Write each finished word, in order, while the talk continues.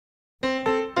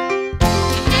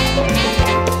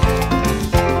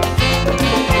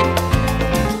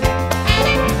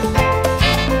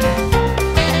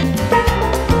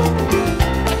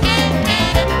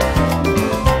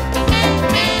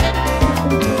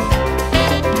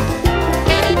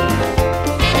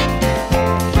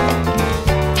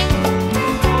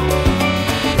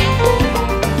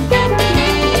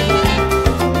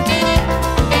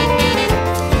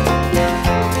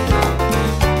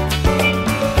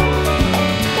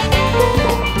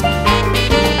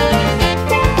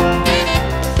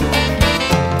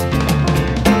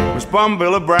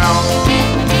Bombilla Brown,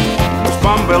 Miss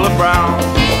Bombilla Brown.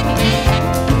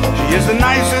 She is the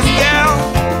nicest gal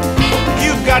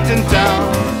you've got in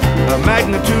town. Her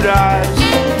magnitude eyes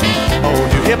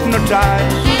hold you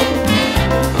hypnotized,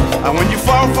 and when you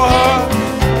fall for her,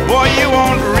 boy, you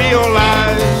won't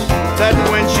realize that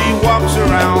when she walks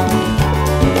around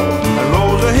and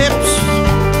rolls her hips,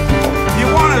 you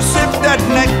wanna sip that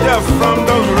nectar from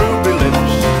those ruby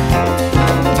lips.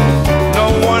 No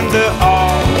wonder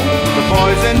all the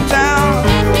boys in town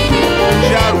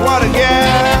shout, what a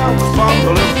gal, Miss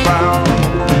Bombilla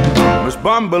Brown, Miss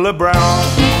Bombilla Brown,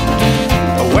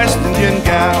 a West Indian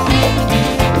gal.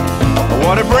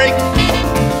 What a break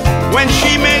when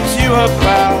she makes you her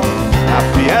pal,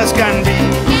 happy as can be,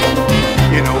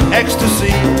 you know,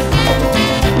 ecstasy.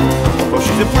 Well,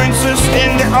 she's a princess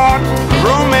in the art of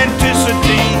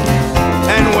romanticity,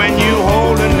 and when you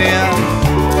hold her near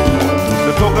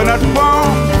the coconut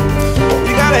palm,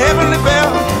 you got a heavenly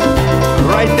bell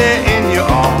right there in your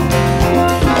arm.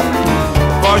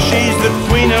 For she's the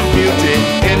queen of beauty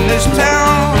in this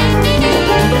town.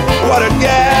 What a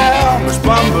gal, Miss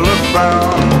Bombilla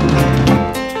Brown.